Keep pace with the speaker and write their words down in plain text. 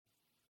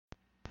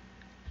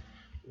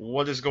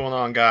What is going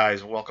on,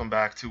 guys? Welcome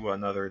back to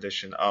another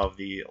edition of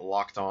the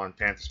Locked On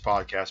Panthers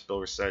podcast. Bill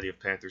Rossetti of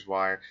Panthers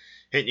Wire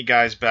hitting you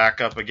guys back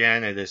up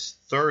again. It is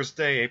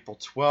Thursday, April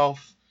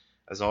 12th.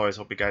 As always,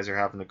 hope you guys are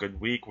having a good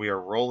week. We are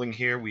rolling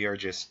here. We are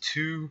just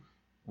 2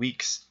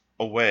 weeks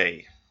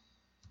away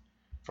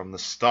from the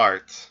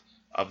start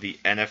of the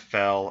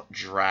NFL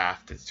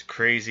draft. It's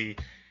crazy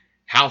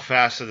how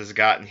fast it has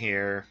gotten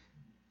here,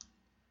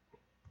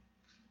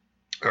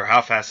 or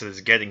how fast it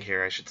is getting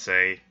here, I should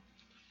say.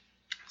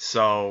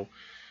 So,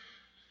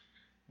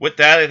 with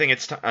that, I think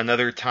it's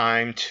another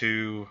time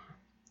to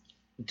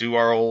do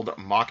our old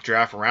mock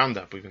draft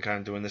roundup. We've been kind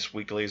of doing this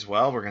weekly as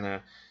well. We're going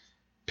to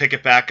pick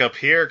it back up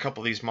here. A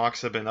couple of these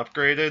mocks have been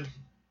upgraded.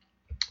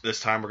 This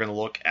time we're going to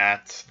look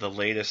at the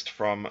latest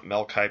from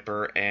Mel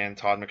Kiper and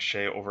Todd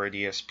McShay over at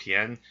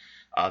ESPN.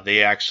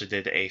 They actually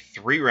did a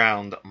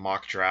 3-round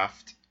mock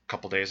draft a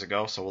couple days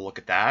ago, so we'll look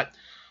at that.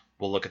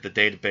 We'll look at the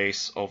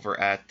database over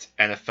at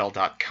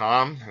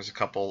NFL.com. There's a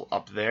couple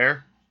up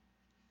there.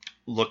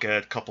 Look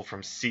at a couple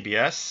from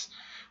CBS.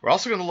 We're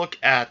also going to look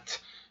at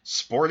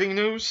Sporting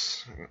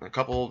News, a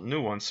couple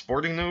new ones.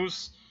 Sporting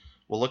News,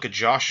 we'll look at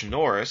Josh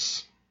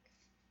Norris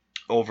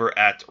over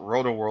at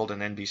RotoWorld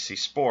and NBC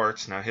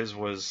Sports. Now, his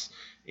was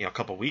a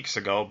couple weeks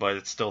ago, but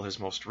it's still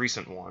his most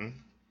recent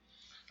one.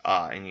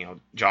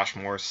 Josh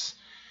Norris,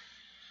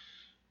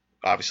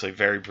 obviously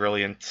very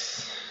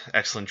brilliant,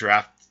 excellent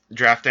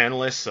draft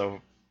analyst,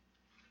 so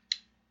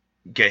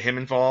get him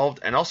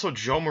involved. And also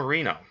Joe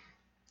Marino.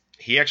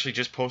 He actually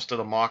just posted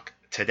a mock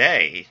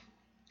today,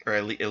 or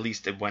at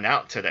least it went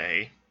out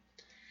today,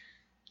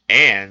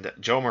 and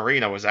Joe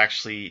Marino was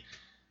actually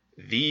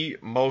the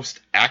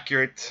most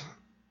accurate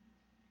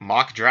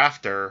mock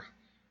drafter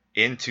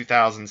in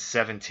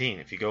 2017.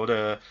 If you go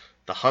to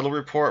the Huddle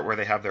Report where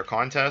they have their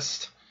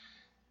contest,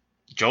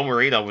 Joe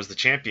Marino was the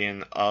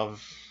champion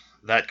of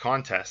that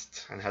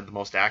contest and had the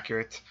most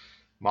accurate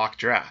mock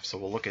draft. So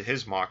we'll look at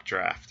his mock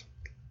draft.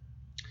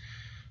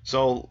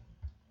 So,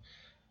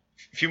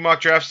 a few mock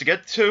drafts to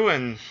get to,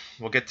 and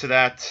we'll get to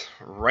that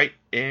right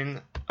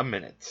in a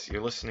minute.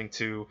 You're listening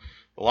to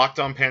the Locked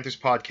On Panthers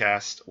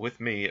podcast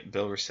with me,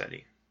 Bill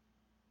Rossetti.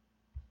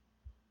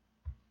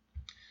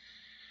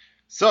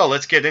 So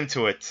let's get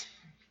into it.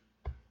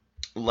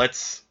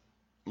 Let's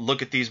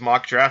look at these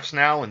mock drafts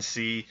now and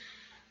see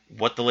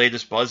what the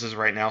latest buzz is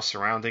right now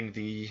surrounding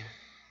the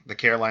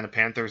Carolina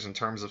Panthers in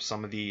terms of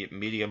some of the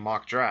media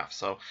mock drafts.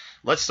 So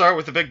let's start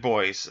with the big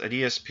boys at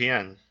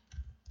ESPN.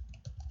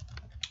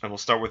 And we'll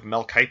start with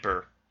Mel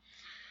Kiper.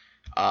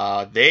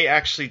 They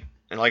actually,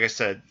 and like I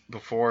said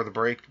before the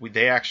break,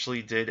 they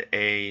actually did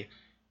a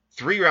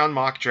 3-round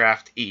mock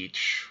draft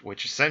each,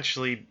 which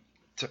essentially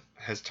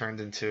has turned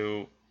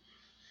into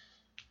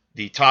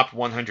the top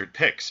 100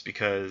 picks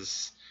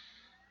because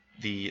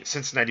the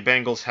Cincinnati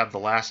Bengals have the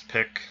last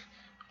pick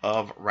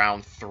of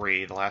round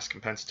 3, the last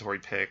compensatory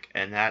pick,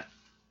 and that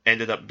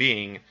ended up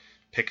being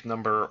pick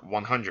number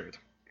 100.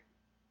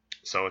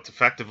 So it's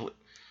effectively...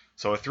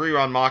 So a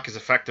 3-round mock is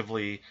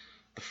effectively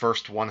the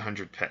first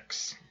 100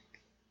 picks.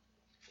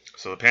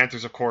 So the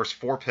Panthers, of course,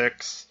 4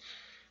 picks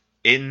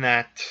in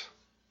that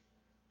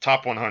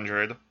top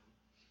 100.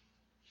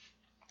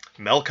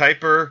 Mel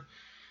Kiper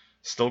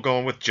still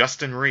going with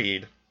Justin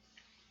Reid,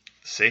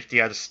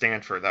 safety out of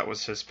Stanford. That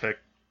was his pick.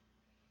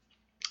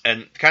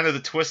 And kind of the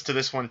twist to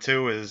this one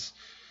too is,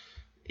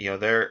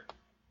 they're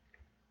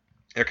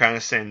kind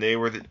of saying they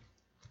were kind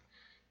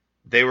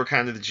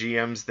of the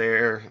GMs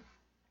there.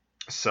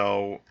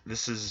 So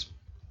this is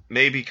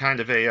maybe kind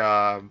of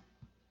this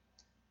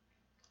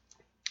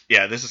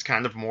is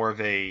kind of more of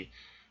a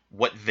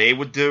what they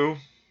would do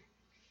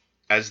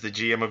as the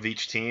GM of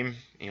each team.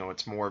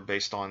 It's more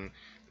based on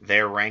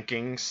their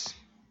rankings,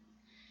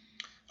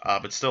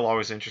 but still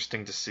always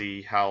interesting to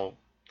see how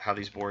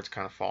these boards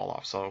kind of fall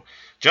off. So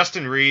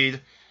Justin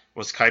Reid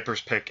was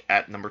Kiper's pick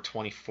at number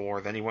 24.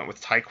 Then he went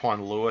with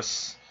Tyquan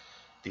Lewis,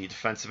 the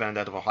defensive end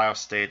out of Ohio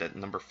State, at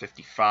number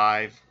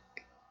 55.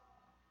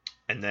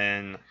 And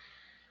then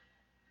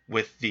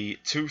with the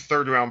 2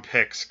 third-round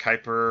picks,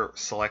 Kiper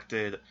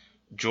selected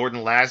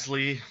Jordan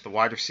Lasley, the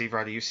wide receiver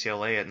out of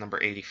UCLA, at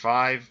number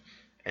 85.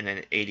 And then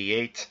at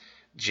 88,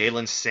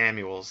 Jalen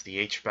Samuels, the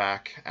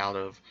H-back out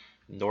of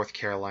North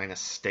Carolina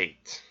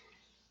State.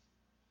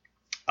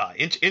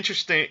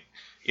 Interesting,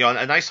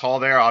 a nice haul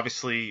there.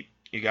 Obviously,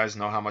 you guys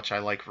know how much I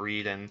like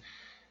Reid and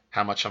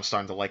how much I'm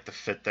starting to like the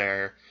fit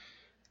there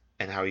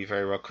and how he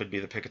very well could be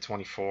the pick of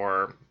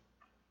 24.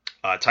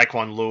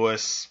 Tyquan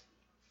Lewis...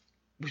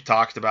 We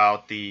talked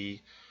about the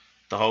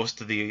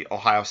host of the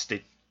Ohio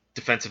State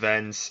defensive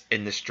ends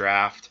in this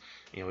draft.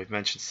 We've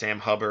mentioned Sam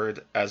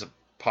Hubbard as a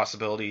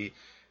possibility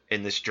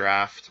in this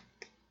draft,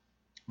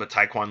 but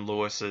Tyquan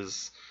Lewis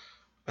is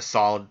a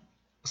solid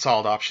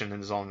option in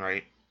his own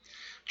right.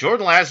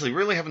 Jordan Lasley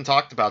really haven't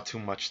talked about too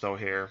much though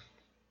here,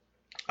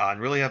 and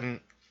really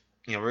haven't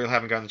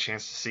gotten a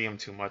chance to see him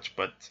too much.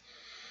 But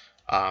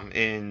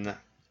in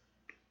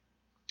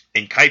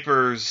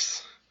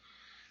Kiper's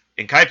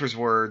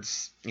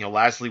words,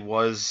 Lasley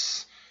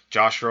was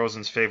Josh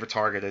Rosen's favorite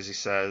target, as he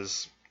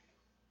says.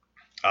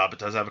 but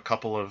does have a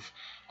couple of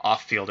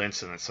off-field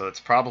incidents, so it's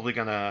probably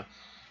going to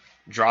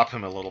drop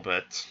him a little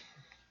bit.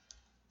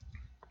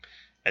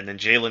 And then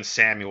Jaylen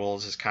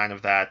Samuels is kind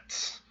of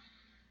that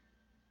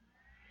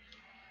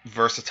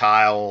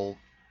versatile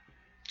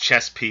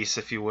chess piece,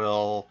 if you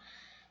will.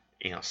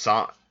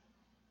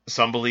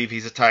 Some believe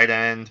he's a tight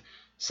end,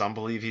 some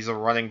believe he's a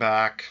running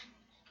back.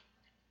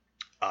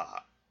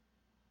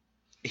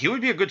 He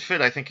would be a good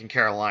fit, I think, in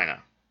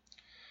Carolina.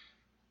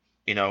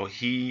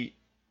 They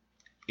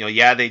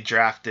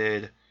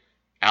drafted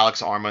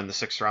Alex Arma in the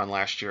 6th round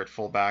last year at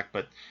fullback,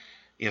 but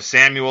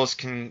Samuels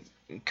can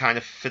kind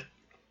of fit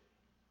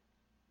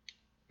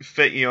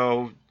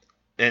an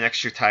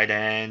extra tight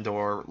end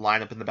or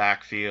line up in the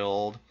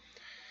backfield.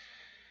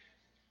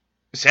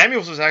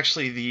 Samuels was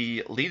actually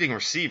the leading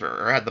receiver,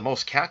 or had the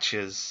most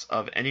catches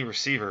of any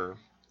receiver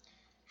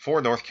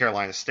for North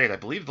Carolina State, I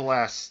believe the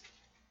last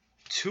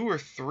 2 or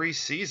 3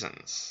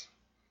 seasons.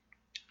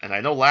 And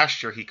I know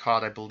last year he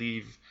caught, I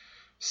believe,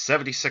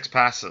 76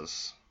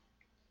 passes.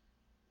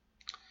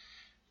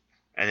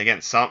 And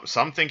again,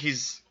 some think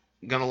he's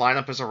going to line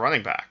up as a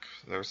running back.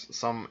 There's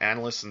some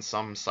analysts and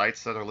some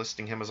sites that are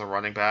listing him as a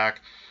running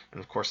back. And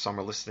of course, some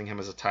are listing him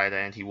as a tight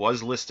end. He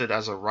was listed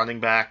as a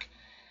running back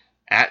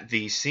at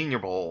the Senior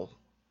Bowl,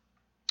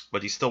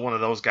 but he's still one of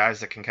those guys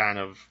that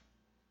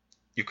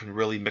you can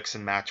really mix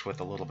and match with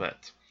a little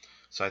bit.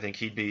 So I think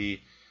he'd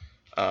be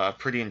a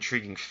pretty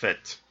intriguing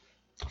fit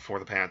for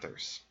the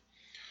Panthers.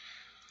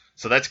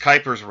 So that's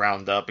Kiper's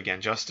roundup.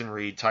 Again, Justin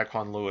Reid,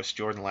 Tyquan Lewis,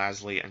 Jordan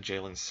Lasley, and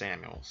Jaylen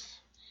Samuels.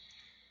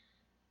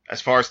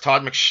 As far as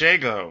Todd McShay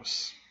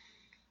goes,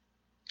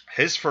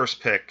 his first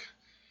pick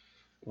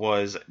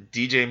was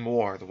DJ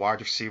Moore, the wide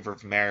receiver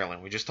of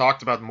Maryland. We just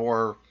talked about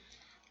Moore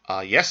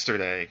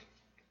yesterday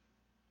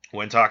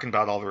when talking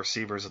about all the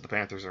receivers that the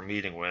Panthers are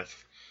meeting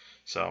with.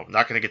 So I'm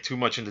not going to get too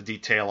much into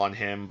detail on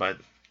him, but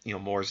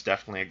Moore's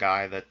definitely a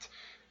guy that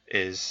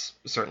is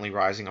certainly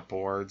rising up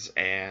boards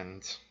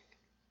and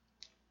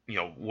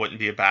wouldn't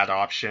be a bad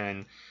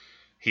option.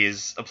 He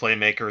is a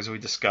playmaker, as we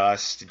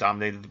discussed. He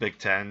dominated the Big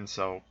Ten,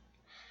 so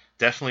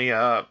definitely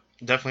a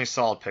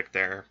solid pick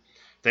there.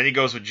 Then he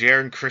goes with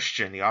Jaron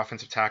Christian, the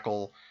offensive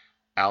tackle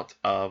out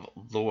of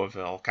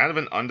Louisville. Kind of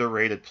an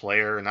underrated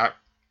player,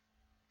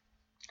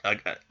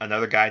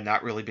 another guy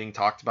not really being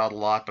talked about a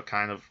lot, but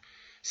kind of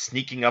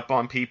sneaking up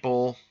on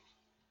people.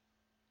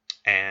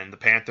 And the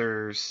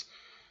Panthers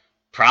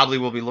probably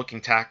will be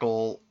looking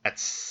tackle at,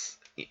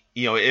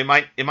 it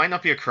might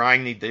not be a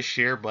crying need this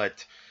year,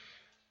 but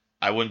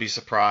I wouldn't be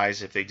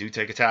surprised if they do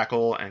take a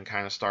tackle and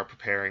kind of start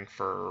preparing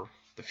for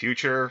the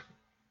future.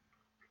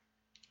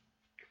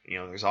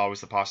 There's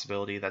always the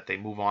possibility that they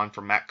move on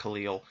from Matt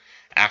Khalil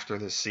after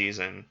this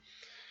season,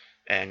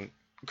 and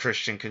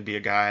Christian can be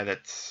a guy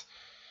that's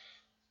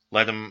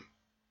let him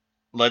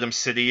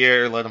sit a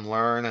year, let him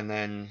learn, and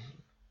then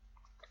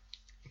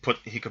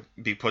he could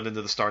be put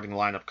into the starting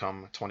lineup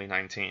come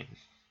 2019.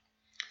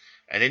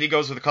 And then he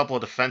goes with a couple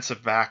of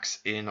defensive backs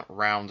in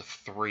round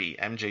 3.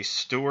 MJ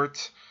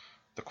Stewart,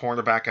 the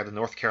cornerback out of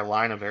North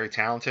Carolina, very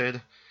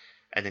talented.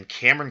 And then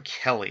Cameron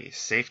Kelly,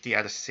 safety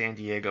out of San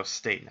Diego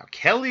State. Now,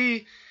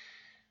 Kelly,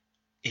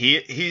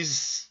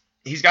 he's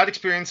got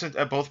experience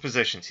at both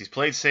positions. He's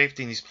played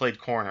safety and he's played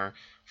corner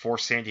for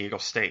San Diego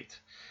State.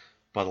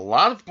 But a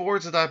lot of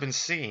boards that I've been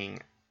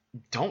seeing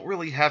don't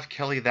really have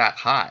Kelly that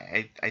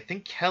high. I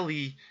think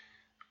Kelly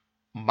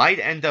might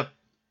end up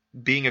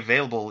being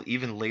available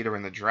even later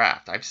in the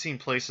draft. I've seen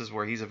places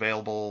where he's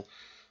available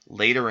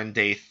later in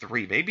day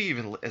 3, maybe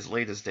even as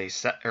late as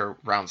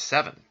round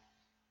 7.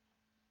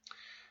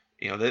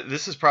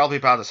 This is probably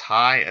about as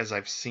high as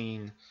I've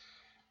seen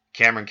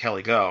Cameron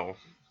Kelly go.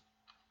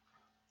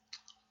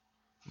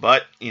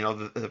 But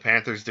the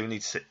Panthers do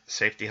need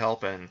safety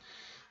help, and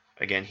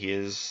again, he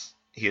is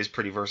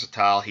pretty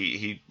versatile.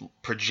 He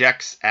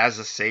projects as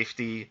a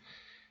safety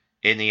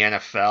in the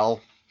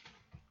NFL,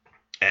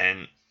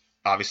 and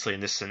obviously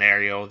in this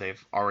scenario,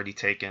 they've already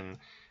taken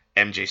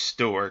MJ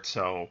Stewart,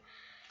 so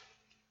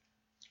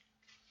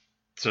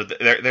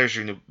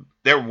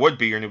there would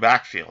be your new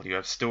backfield. You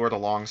have Stewart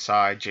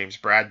alongside James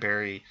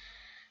Bradbury.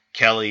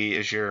 Kelly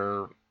is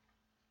your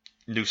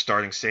new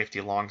starting safety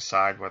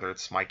alongside whether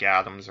it's Mike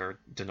Adams or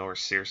Denoris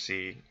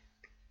Searcy.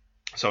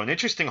 So an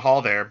interesting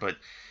haul there, but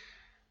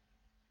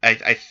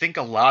I think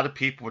a lot of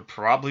people would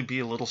probably be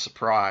a little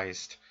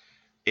surprised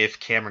if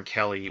Cameron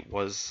Kelly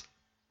was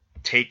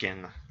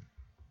taken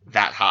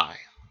that high.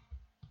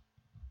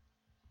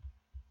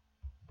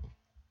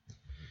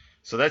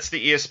 So that's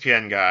the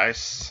ESPN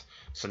guys.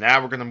 So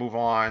now we're going to move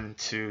on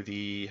to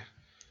the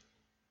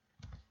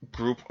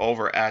group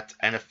over at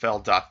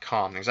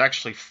NFL.com. There's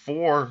actually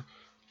 4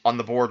 on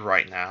the board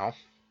right now.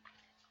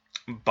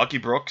 Bucky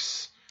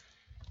Brooks,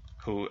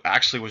 who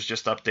actually was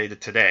just updated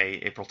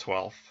today, April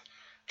 12th.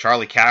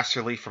 Charlie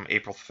Casserly from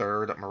April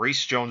 3rd.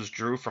 Maurice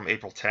Jones-Drew from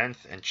April 10th.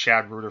 And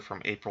Chad Reuter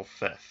from April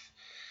 5th.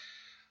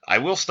 I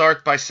will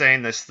start by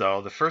saying this,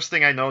 though. The first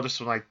thing I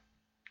noticed when I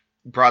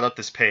brought up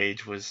this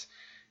page was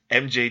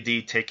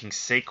MJD taking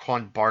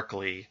Saquon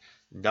Barkley,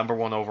 number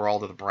 1 overall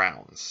to the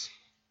Browns.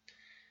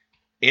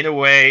 in a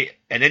way,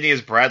 and then he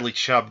has Bradley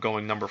Chubb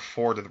going number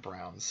 4 to the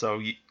Browns.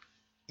 So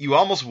you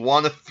almost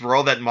want to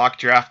throw that mock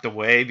draft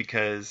away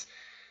because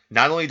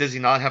not only does he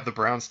not have the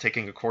Browns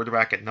taking a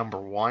quarterback at number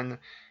 1,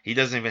 he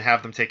doesn't even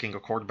have them taking a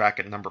quarterback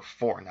at number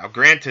 4. Now,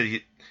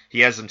 granted, he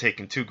has them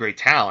taking 2 great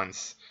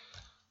talents,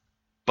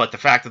 but the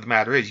fact of the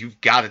matter is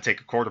you've got to take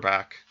a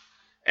quarterback.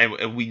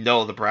 And we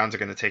know the Browns are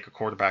going to take a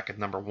quarterback at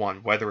number 1,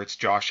 whether it's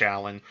Josh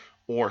Allen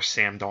or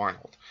Sam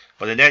Darnold.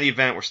 But in any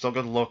event, we're still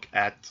going to look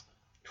at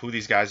who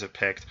these guys have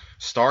picked,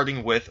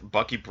 starting with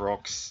Bucky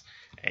Brooks,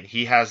 and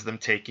he has them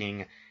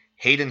taking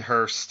Hayden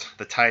Hurst,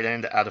 the tight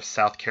end out of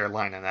South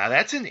Carolina. Now,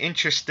 that's an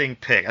interesting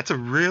pick. That's a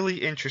really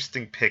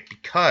interesting pick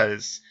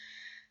because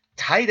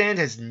tight end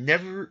has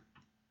never...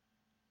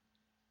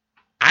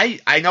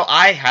 I know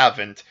I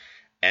haven't,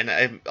 and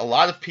a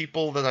lot of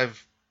people that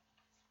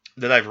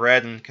I've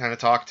read and kind of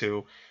talked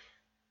to,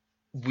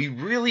 we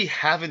really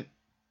haven't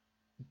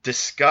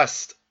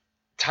discussed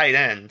tight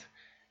end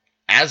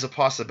as a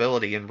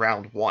possibility in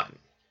round 1.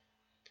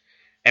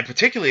 And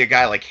particularly a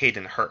guy like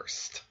Hayden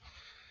Hurst.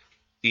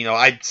 You know,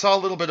 I saw a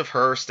little bit of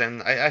Hurst,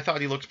 and I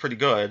thought he looked pretty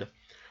good.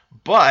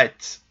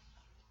 But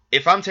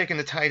if I'm taking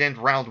the tight end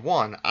round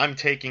 1, I'm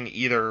taking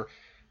either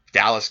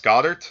Dallas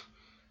Goedert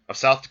of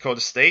South Dakota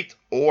State,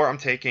 or I'm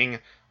taking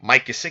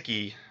Mike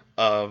Gesicki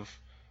of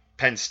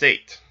Penn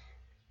State.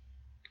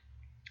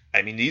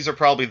 I mean, these are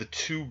probably the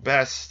 2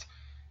 best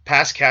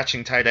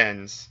pass-catching tight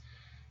ends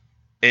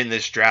in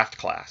this draft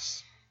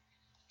class.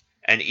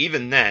 And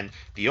even then,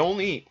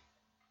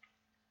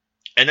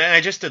 and then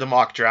I just did a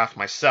mock draft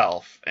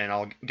myself, and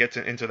I'll get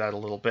into that a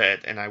little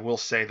bit, and I will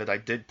say that I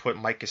did put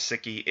Mike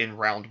Gesicki in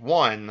round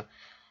 1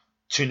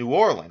 to New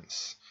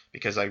Orleans,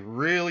 because I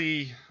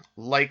really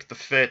like the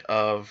fit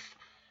of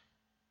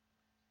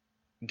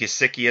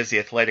Gesicki as the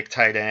athletic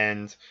tight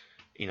end.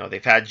 You know,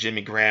 they've had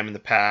Jimmy Graham in the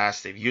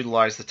past. They've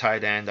utilized the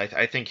tight end.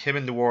 I think him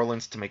in New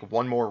Orleans to make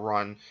one more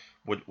run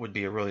would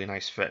be a really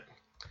nice fit.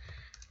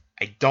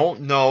 I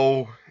don't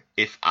know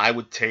if I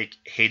would take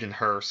Hayden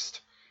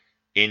Hurst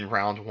in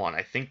round 1.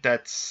 I think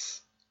that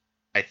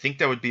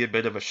would be a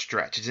bit of a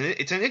stretch.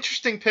 It's an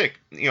interesting pick.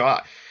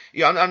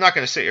 I'm not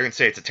going to sit here and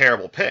say it's a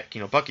terrible pick.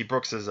 You know, Bucky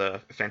Brooks is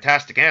a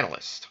fantastic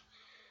analyst.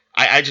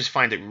 I just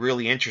find it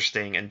really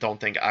interesting and don't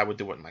think I would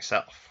do it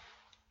myself.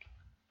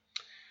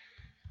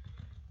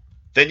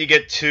 Then you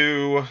get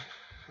to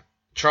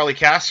Charlie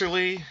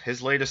Casserly,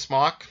 his latest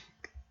mock.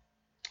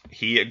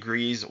 He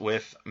agrees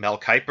with Mel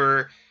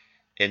Kiper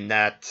in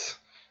that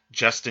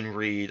Justin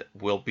Reed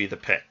will be the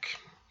pick.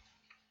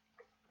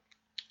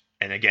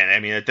 And again,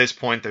 I mean, at this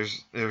point,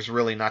 there's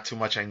really not too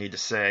much I need to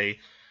say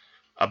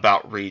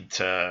about Reed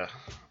to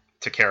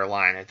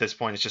Carolina. At this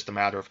point, it's just a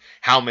matter of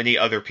how many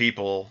other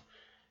people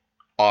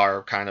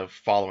are kind of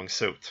following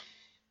suit.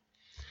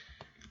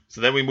 So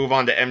then we move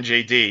on to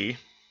MJD.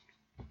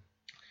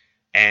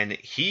 And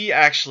he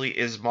actually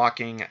is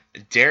mocking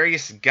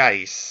Darius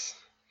Geis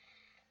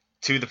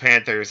to the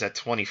Panthers at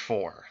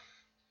 24.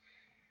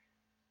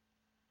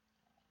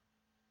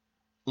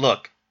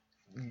 Look,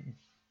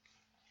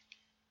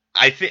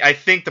 I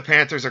think the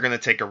Panthers are going to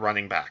take a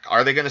running back.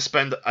 Are they going to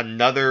spend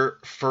another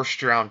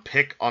first-round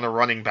pick on a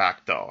running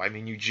back, though? I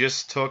mean, you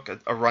just took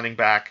a running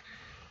back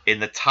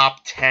in the top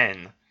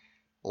 10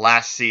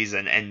 last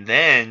season, and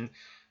then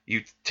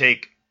you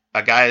take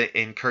a guy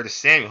in Curtis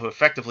Samuel who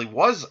effectively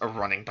was a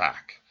running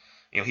back.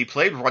 You know, he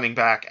played running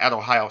back at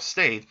Ohio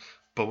State,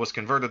 but was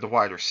converted to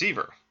wide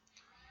receiver.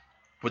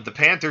 Would the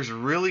Panthers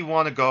really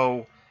want to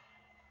go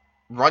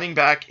running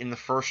back in the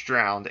first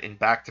round in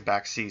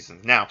back-to-back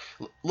seasons? Now,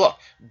 look,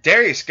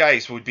 Darius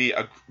Geis would be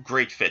a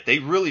great fit. They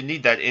really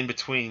need that in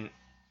between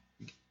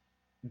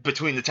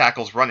the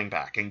tackles running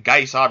back, and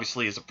Geis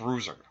obviously is a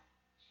bruiser.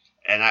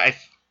 And I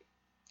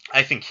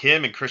think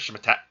him and Christian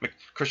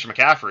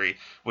McCaffrey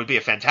would be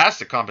a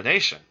fantastic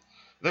combination.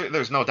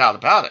 There's no doubt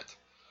about it.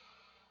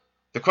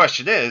 The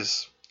question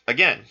is,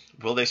 again,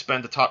 will they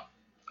spend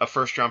a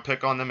first-round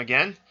pick on them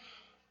again?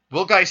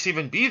 Will Geis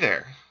even be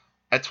there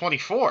at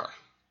 24?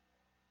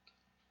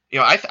 You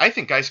know, I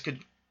think Geis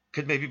could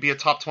maybe be a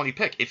top 20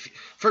 pick. If,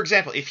 for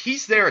example, if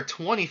he's there at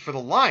 20 for the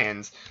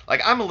Lions,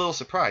 like, I'm a little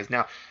surprised.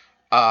 Now,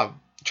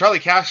 Charlie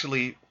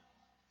Casserly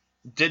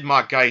did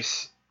mock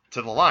Geis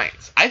to the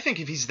Lions. I think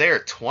if he's there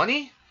at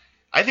 20,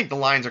 I think the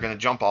Lions are going to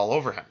jump all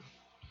over him.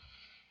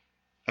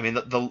 I mean,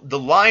 the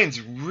Lions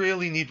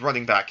really need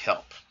running back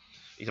help.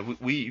 You know,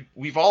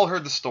 we've all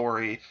heard the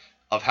story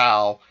of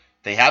how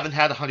they haven't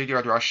had a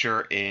 100-yard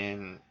rusher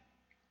in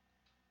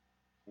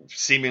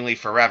seemingly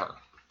forever.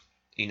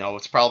 You know,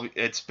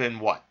 it's been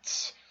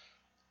what,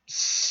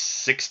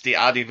 60?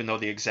 I don't even know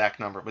the exact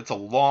number, but it's a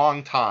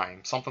long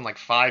time, something like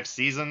 5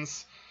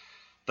 seasons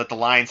that the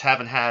Lions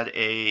haven't had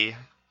a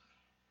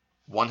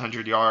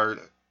 100-yard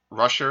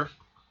rusher.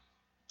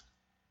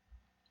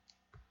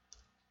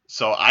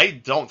 So I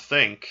don't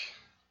think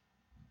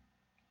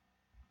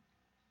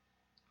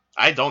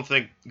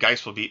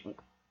Geis would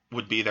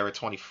be there at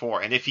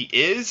 24. And if he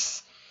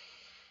is,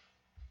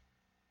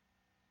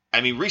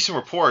 I mean, recent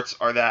reports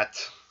are that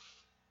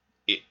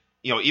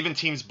even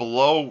teams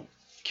below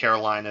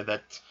Carolina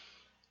that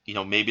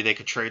maybe they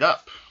could trade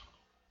up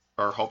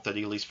or hope that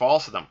he at least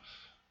falls to them.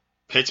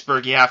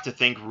 Pittsburgh, you have to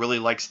think, really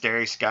likes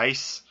Darius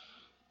Geis.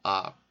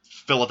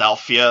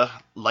 Philadelphia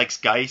likes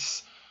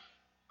Geis.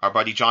 Our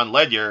buddy John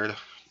Ledyard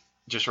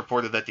just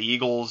reported that the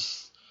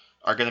Eagles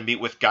are going to meet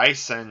with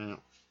Geis, and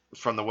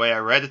from the way I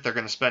read it, they're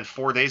going to spend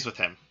 4 days with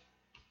him.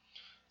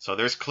 So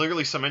there's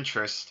clearly some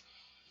interest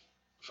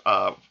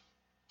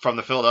from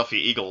the Philadelphia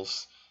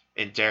Eagles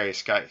in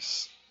Darius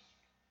Geis.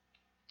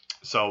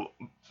 So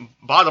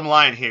bottom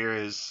line here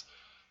is,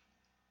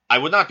 I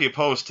would not be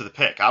opposed to the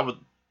pick. I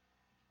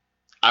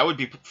would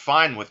be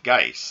fine with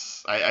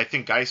Geis. I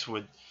think Geis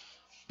would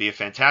be a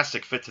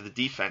fantastic fit to the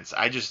defense.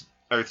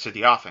 Or to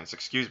the offense,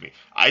 excuse me.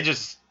 I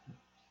just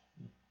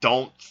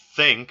don't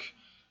think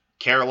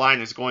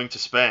Carolina is going to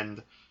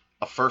spend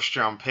a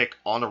first-round pick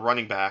on a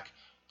running back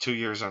 2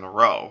 years in a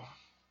row,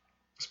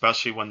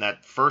 especially when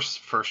that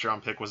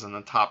first-round pick was in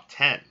the top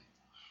 10.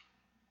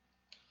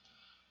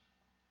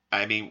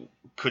 I mean,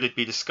 could it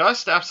be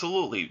discussed?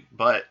 Absolutely.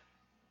 But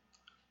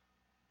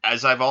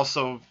as I've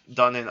also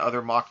done in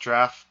other mock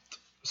draft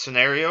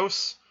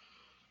scenarios,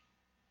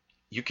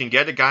 you can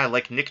get a guy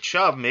like Nick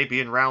Chubb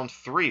maybe in round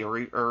 3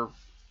 or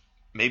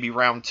maybe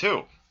round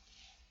 2.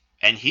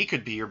 And he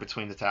could be your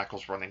between the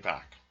tackles running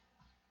back.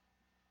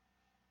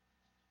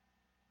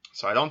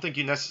 So I don't think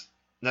you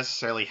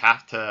necessarily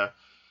have to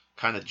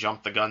kind of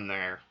jump the gun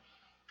there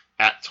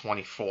at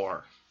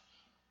 24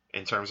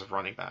 in terms of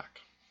running back.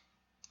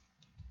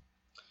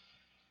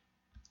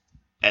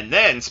 And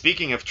then,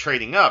 speaking of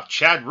trading up,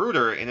 Chad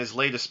Reuter, in his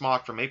latest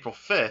mock from April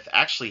 5th,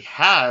 actually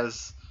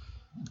has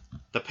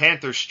the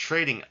Panthers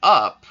trading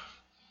up.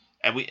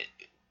 And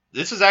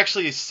this is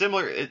actually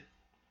similar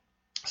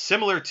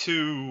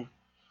to,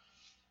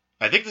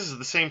 I think this is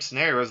the same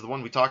scenario as the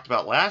one we talked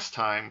about last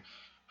time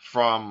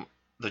from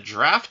the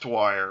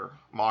DraftWire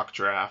mock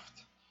draft.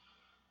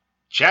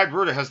 Chad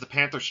Reuter has the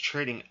Panthers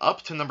trading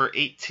up to number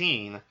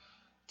 18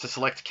 to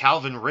select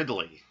Calvin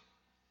Ridley.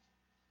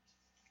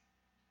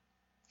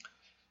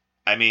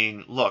 I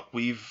mean, look,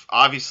 we've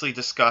obviously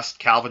discussed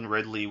Calvin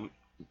Ridley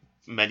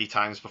many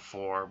times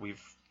before.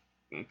 We've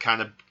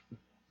kind of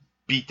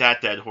beat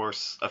that dead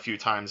horse a few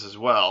times as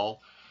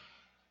well.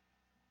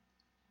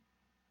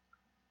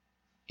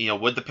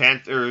 Would the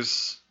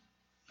Panthers,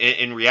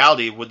 in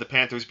reality, would the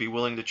Panthers be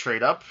willing to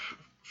trade up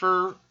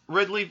for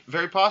Ridley?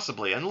 Very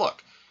possibly. And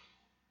look,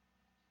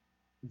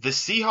 the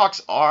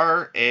Seahawks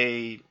are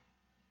kind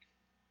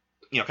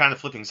of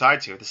flipping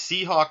sides here. The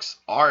Seahawks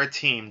are a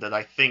team that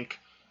I think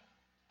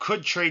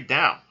could trade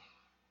down.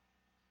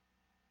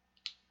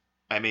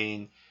 I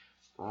mean,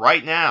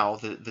 right now,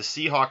 the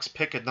Seahawks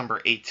pick at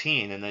number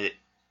 18, and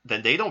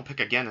then they don't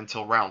pick again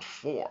until round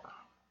 4.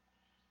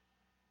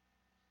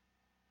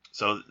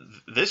 So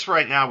this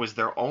right now is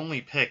their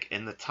only pick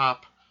in the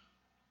top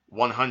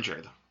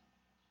 100.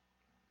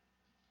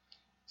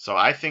 So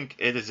I think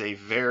it is they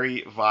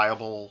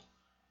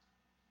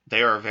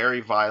are a very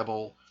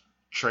viable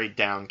trade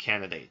down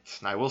candidate.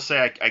 And I will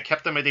say I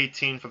kept them at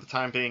 18 for the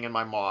time being in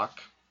my mock.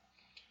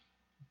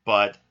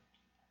 But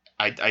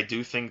I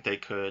do think they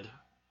could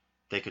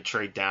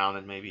trade down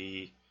and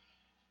maybe,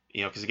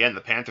 because again,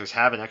 the Panthers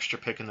have an extra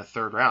pick in the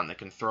 3rd round. They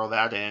can throw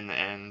that in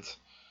and,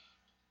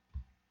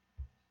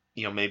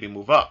 maybe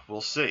move up.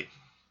 We'll see.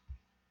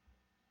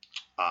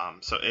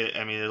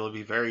 It'll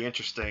be very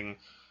interesting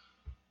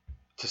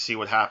to see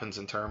what happens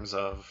in terms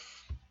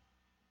of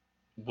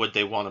would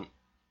they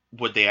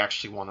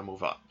actually want to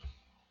move up.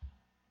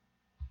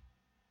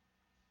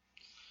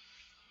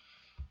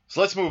 So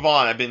let's move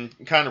on. I've been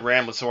kind of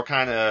rambling, so we'll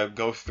kind of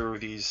go through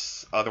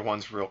these other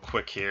ones real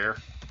quick here.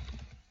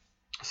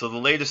 So the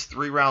latest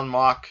 3-round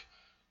mock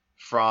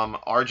from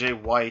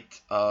RJ White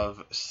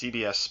of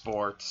CBS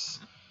Sports.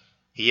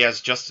 He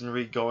has Justin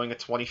Reed going at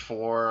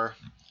 24.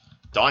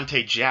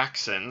 Dante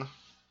Jackson,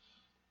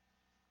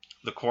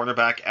 the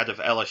cornerback out of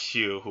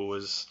LSU, who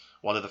was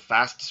one of the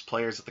fastest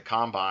players at the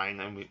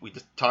Combine. And we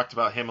talked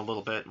about him a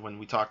little bit when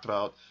we talked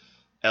about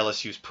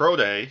LSU's Pro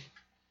Day.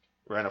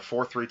 Ran a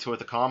 4.32 at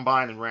the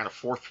Combine and ran a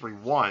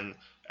 4.31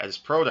 at his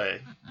Pro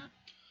Day.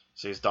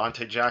 So he's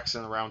Dante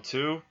Jackson in round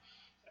 2.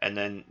 And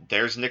then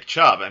there's Nick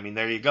Chubb. I mean,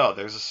 there you go.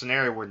 There's a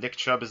scenario where Nick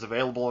Chubb is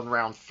available in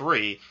round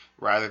 3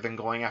 rather than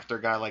going after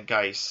a guy like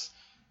Geis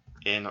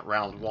in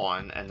round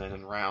 1. And then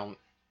in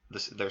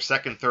their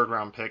 2nd, 3rd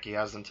round pick, he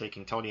has them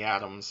taking Tony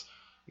Adams,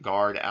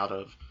 guard out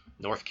of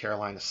North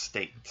Carolina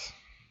State.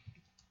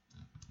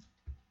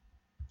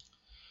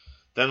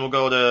 Then we'll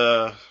go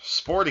to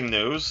sporting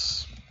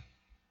news.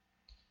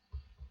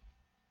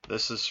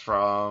 This is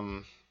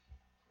from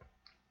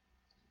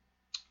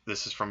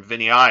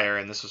Vinny Iyer,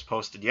 and this was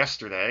posted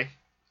yesterday.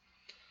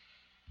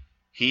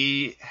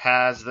 He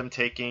has them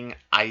taking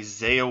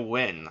Isaiah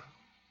Wynn,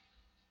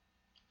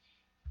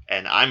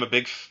 and I'm a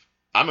big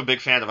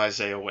fan of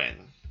Isaiah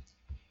Wynn.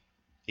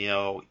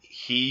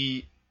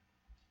 He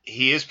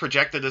is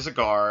projected as a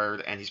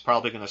guard, and he's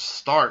probably going to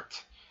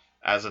start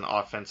as an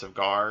offensive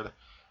guard,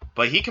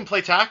 but he can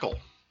play tackle.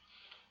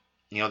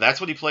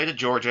 That's what he played at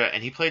Georgia,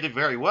 and he played it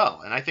very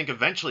well. And I think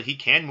eventually he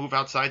can move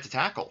outside to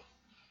tackle.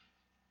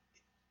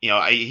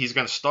 he's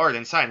going to start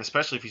inside, and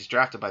especially if he's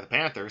drafted by the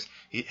Panthers,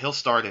 he'll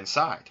start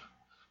inside.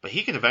 But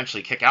he can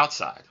eventually kick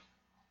outside.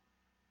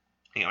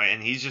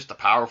 And he's just a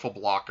powerful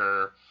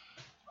blocker.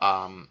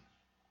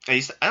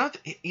 He's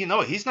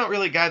not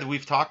really a guy that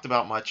we've talked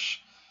about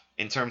much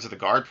in terms of the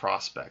guard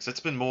prospects. It's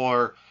been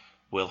more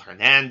Will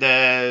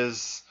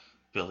Hernandez,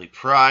 Billy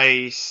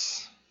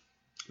Price,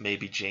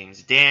 maybe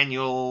James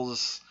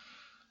Daniels.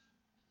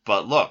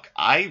 But look,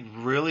 I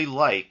really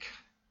like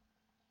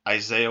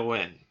Isaiah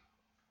Wynn.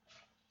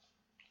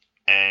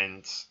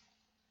 And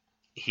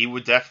he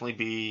would definitely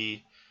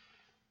be,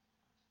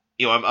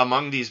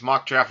 among these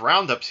mock draft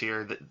roundups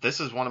here, this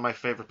is one of my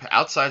favorite,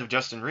 outside of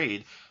Justin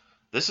Reed,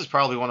 this is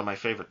probably one of my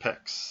favorite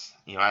picks.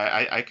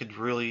 I could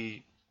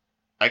really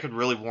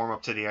warm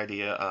up to the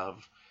idea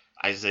of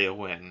Isaiah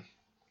Wynn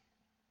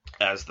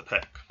as the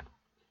pick.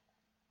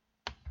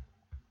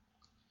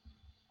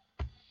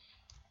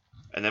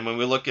 And then when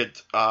we look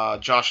at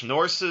Josh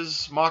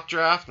Norris's mock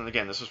draft, and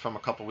again, this was from a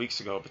couple weeks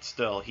ago, but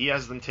still, he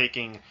has them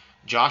taking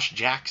Josh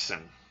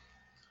Jackson,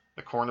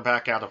 the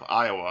cornerback out of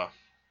Iowa.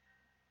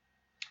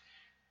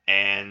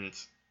 And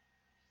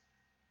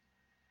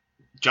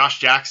Josh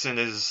Jackson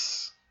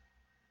is,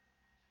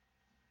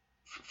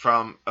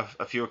 from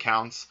a few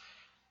accounts,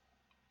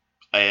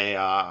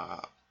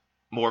 a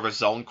more of a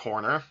zone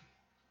corner,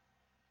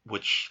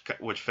 which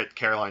would fit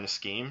Carolina's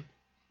scheme.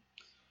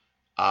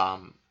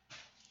 And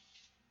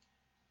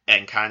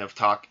kind of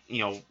talk,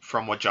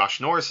 from what Josh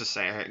Norris is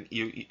saying,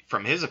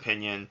 from his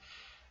opinion,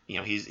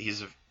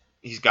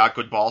 he's got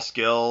good ball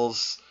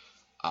skills.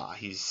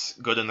 He's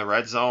good in the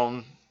red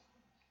zone.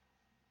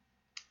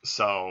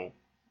 So,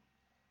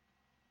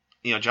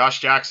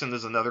 Josh Jackson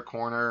is another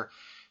corner.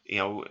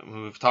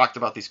 We've talked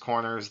about these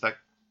corners that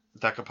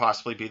could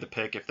possibly be the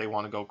pick if they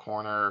want to go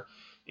corner.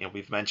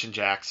 We've mentioned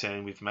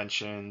Jackson. We've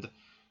mentioned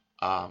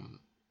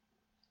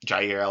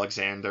Jair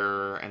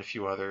Alexander and a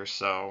few others.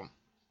 So,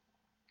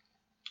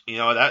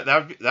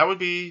 that wouldn't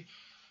be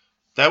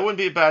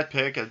a bad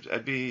pick.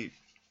 It'd be,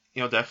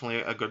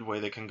 definitely a good way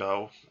they can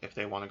go if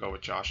they want to go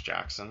with Josh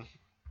Jackson.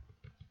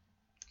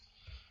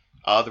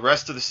 The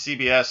rest of the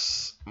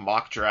CBS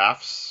mock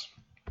drafts,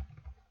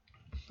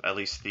 at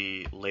least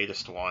the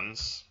latest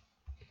ones,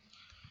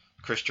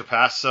 Chris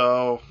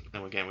Trapasso,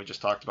 and again, we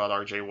just talked about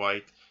R.J.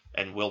 White,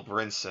 and Will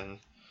Brinson.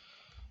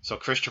 So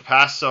Chris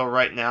Trapasso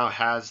right now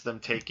has them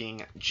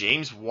taking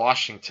James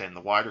Washington,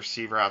 the wide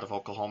receiver out of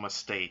Oklahoma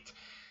State,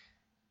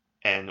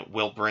 and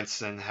Will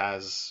Brinson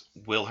has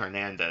Will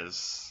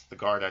Hernandez, the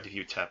guard out of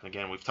UTEP. And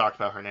again, we've talked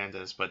about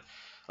Hernandez, but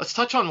let's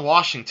touch on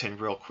Washington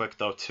real quick,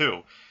 though,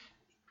 too.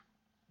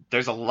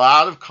 There's a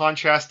lot of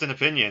contrasting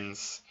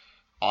opinions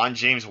on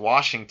James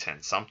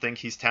Washington. Some think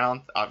he's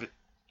talented.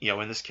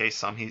 In this case,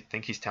 some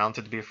think he's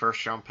talented to be a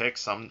first-round pick.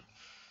 Some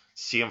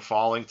see him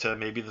falling to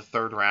maybe the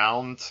third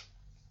round.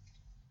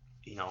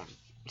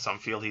 Some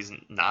feel he's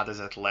not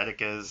as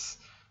athletic as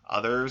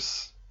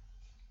others.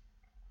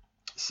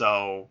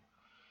 So,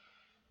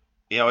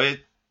 when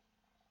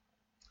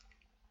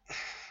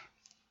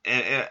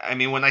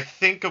I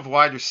think of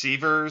wide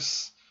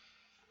receivers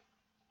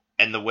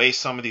and the way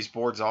some of these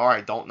boards are,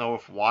 I don't know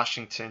if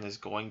Washington is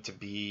going to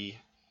be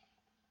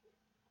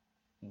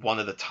one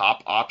of the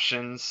top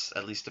options,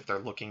 at least if they're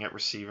looking at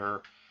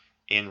receiver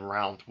in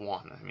round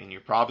one.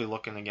 You're probably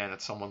looking again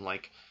at someone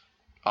like,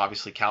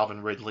 obviously,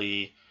 Calvin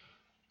Ridley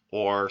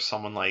or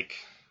someone like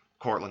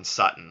Courtland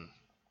Sutton,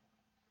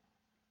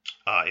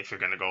 if you're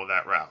going to go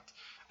that route.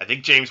 I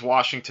think James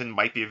Washington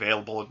might be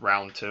available in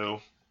round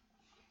 2.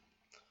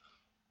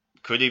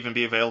 Could even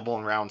be available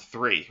in round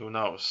 3. Who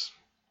knows?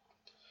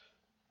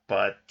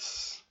 But,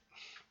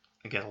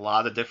 again, a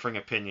lot of differing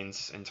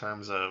opinions in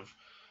terms of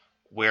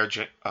where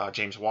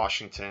James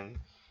Washington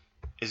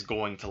is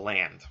going to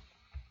land.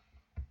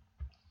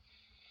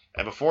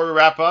 And before we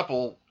wrap up,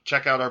 we'll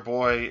check out our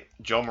boy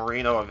Joe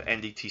Marino of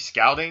NDT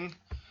Scouting.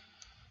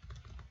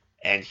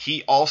 And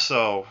he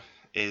also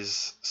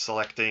is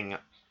selecting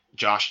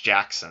Josh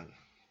Jackson.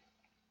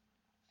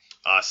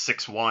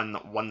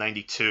 6'1",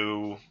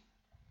 192.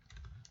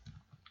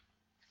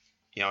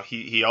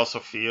 He also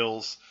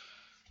feels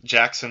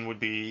Jackson would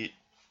be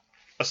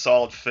a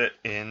solid fit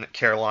in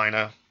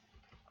Carolina.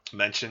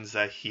 Mentions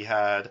that he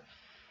had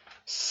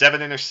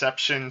 7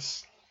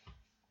 interceptions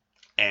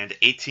and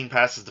 18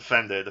 passes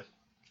defended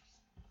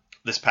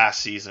this past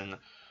season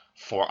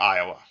for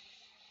Iowa.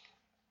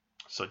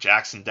 So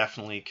Jackson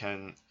definitely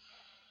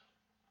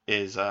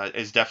is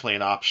definitely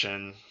an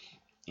option.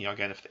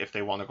 Again, if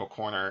they want to go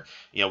corner,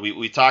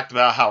 we talked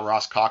about how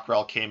Ross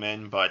Cockrell came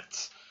in,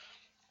 but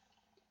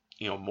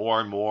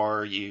more and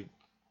more you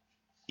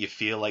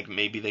feel like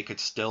maybe they could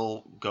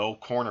still go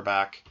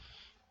cornerback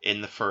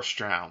in the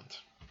first round.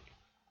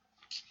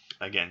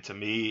 Again, to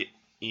me,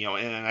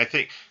 and I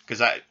think,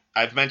 because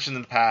I've mentioned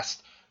in the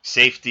past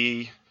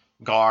safety,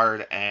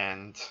 guard,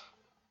 and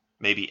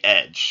maybe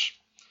edge.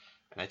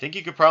 And I think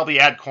you could probably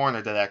add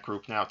corner to that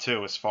group now,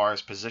 too, as far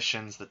as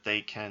positions that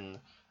they can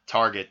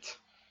target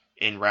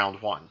in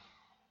round 1.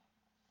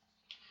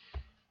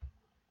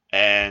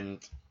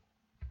 And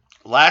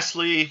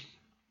lastly,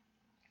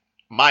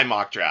 my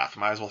mock draft.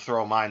 Might as well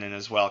throw mine in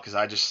as well because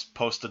I just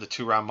posted a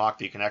 2-round mock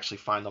that you can actually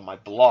find on my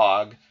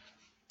blog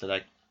that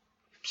I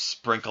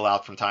sprinkle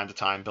out from time to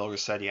time, Bill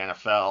Rossetti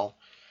NFL.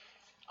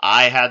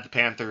 I had the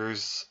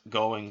Panthers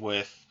going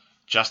with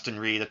Justin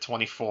Reid at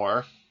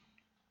 24.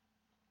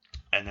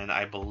 And then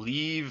I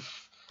believe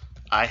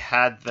I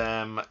had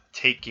them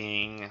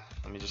taking,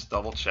 let me just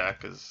double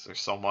check because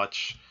there's so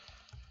much.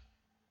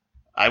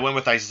 I went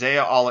with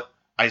Isaiah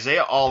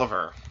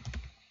Oliver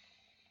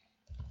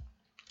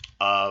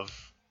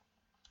of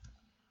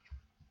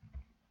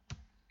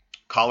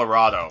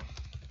Colorado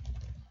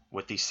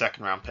with the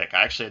 2nd-round pick.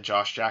 I actually had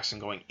Josh Jackson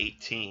going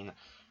 18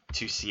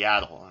 to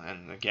Seattle.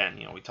 And again,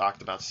 we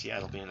talked about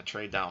Seattle being a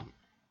trade down,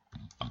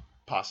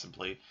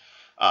 possibly.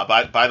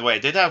 By the way, I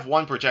did have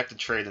one projected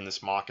trade in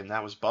this mock, and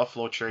that was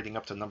Buffalo trading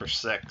up to number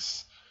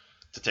 6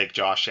 to take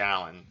Josh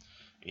Allen.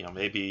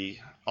 Maybe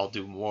I'll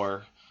do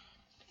more,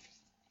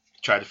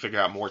 try to figure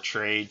out more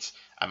trades.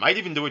 I might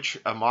even do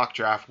a mock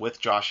draft with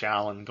Josh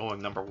Allen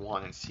going number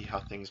 1 and see how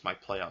things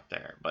might play out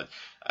there. But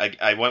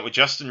I went with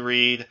Justin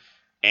Reid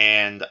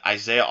and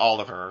Isaiah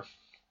Oliver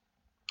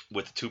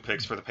with the 2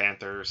 picks for the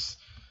Panthers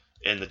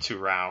in the 2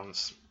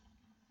 rounds.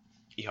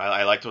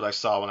 I liked what I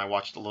saw when I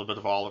watched a little bit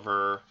of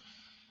Oliver.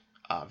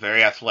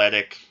 Very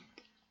athletic,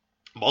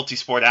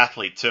 multi-sport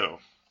athlete too.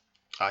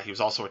 He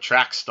was also a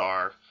track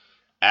star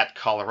at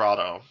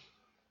Colorado,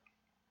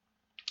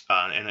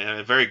 and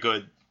a very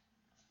good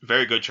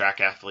track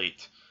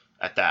athlete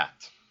at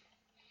that.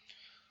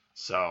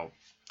 So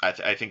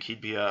I think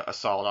he'd be a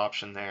solid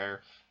option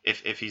there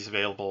if he's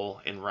available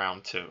in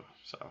round 2.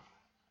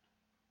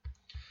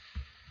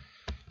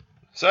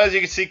 So as you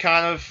can see,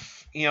 kind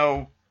of,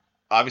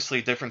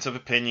 obviously difference of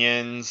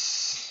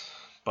opinions.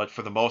 But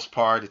for the most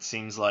part, it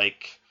seems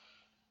like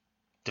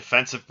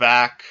defensive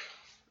back,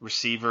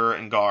 receiver,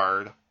 and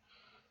guard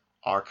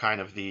are kind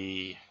of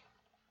the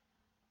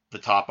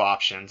top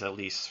options, at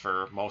least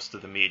for most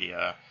of the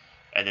media.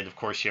 And then, of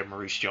course, you have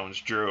Maurice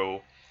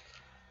Jones-Drew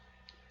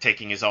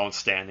taking his own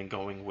stand and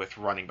going with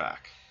running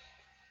back.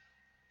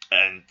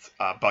 And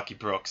Bucky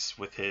Brooks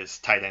with his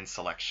tight end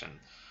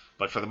selection.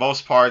 But for the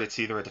most part, it's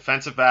either a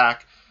defensive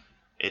back,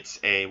 it's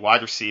a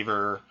wide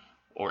receiver,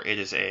 or it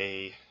is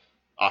a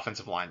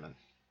offensive lineman.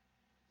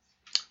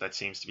 That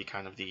seems to be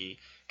kind of the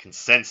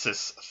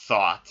consensus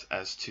thought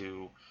as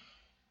to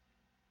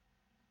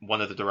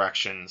one of the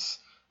directions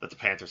that the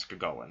Panthers could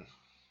go in.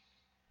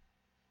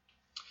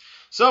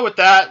 So with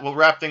that, we'll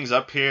wrap things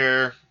up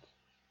here.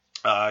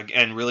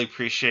 Again, really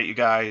appreciate you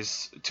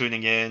guys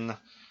tuning in.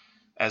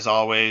 As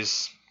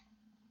always,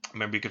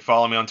 remember you can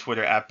follow me on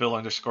Twitter at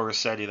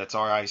Bill_Rossetti. That's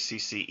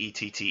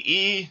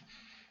RICCETTE.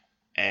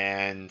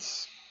 And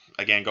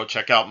again, go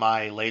check out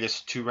my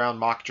latest 2-round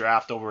mock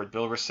draft over at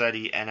Bill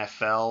Rossetti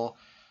NFL.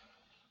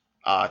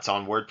 It's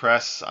on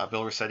WordPress,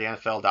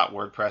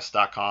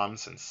 BillRossettiNFL.wordpress.com,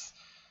 since,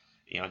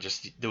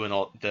 just doing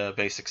all the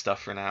basic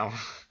stuff for now.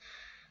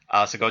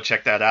 So go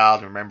check that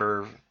out.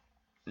 Remember,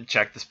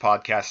 check this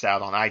podcast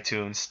out on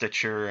iTunes,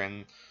 Stitcher,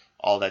 and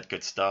all that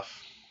good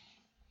stuff.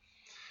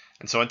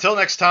 And so until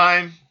next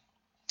time,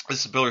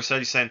 this is Bill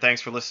Rossetti saying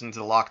thanks for listening to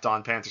the Locked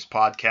On Panthers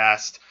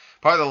podcast,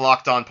 part of the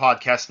Locked On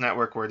Podcast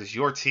Network, where it is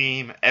your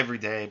team every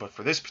day. But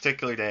for this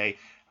particular day,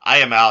 I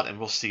am out, and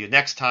we'll see you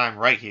next time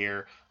right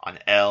here on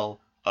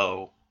LOP.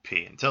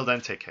 Until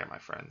then, take care, my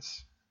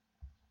friends.